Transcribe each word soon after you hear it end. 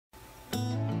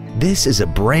This is a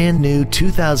brand new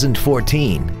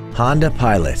 2014 Honda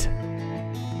Pilot.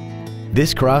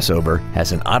 This crossover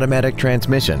has an automatic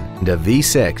transmission and a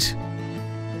V6.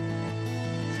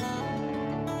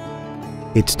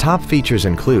 Its top features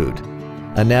include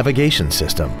a navigation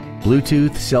system,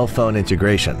 Bluetooth cell phone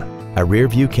integration, a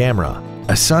rear-view camera,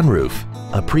 a sunroof,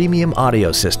 a premium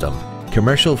audio system,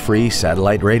 commercial-free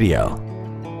satellite radio,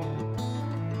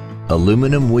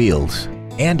 aluminum wheels,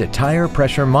 and a tire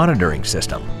pressure monitoring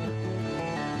system.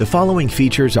 The following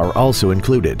features are also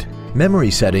included: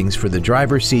 memory settings for the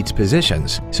driver's seat's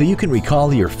positions so you can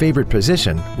recall your favorite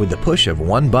position with the push of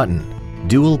one button,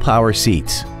 dual power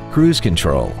seats, cruise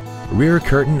control, rear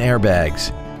curtain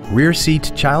airbags, rear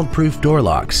seat child-proof door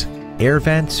locks, air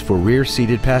vents for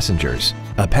rear-seated passengers,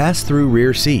 a pass-through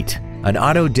rear seat, an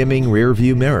auto-dimming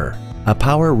rear-view mirror, a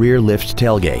power rear lift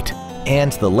tailgate,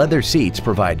 and the leather seats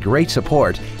provide great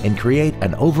support and create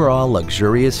an overall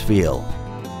luxurious feel.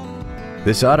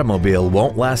 This automobile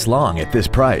won't last long at this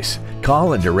price.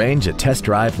 Call and arrange a test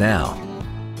drive now.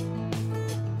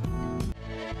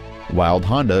 Wilde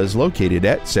Honda is located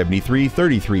at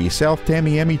 7333 South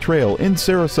Tamiami Trail in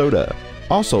Sarasota.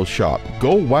 Also shop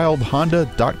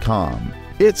GoWildeHonda.com.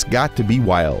 It's got to be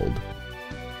wild.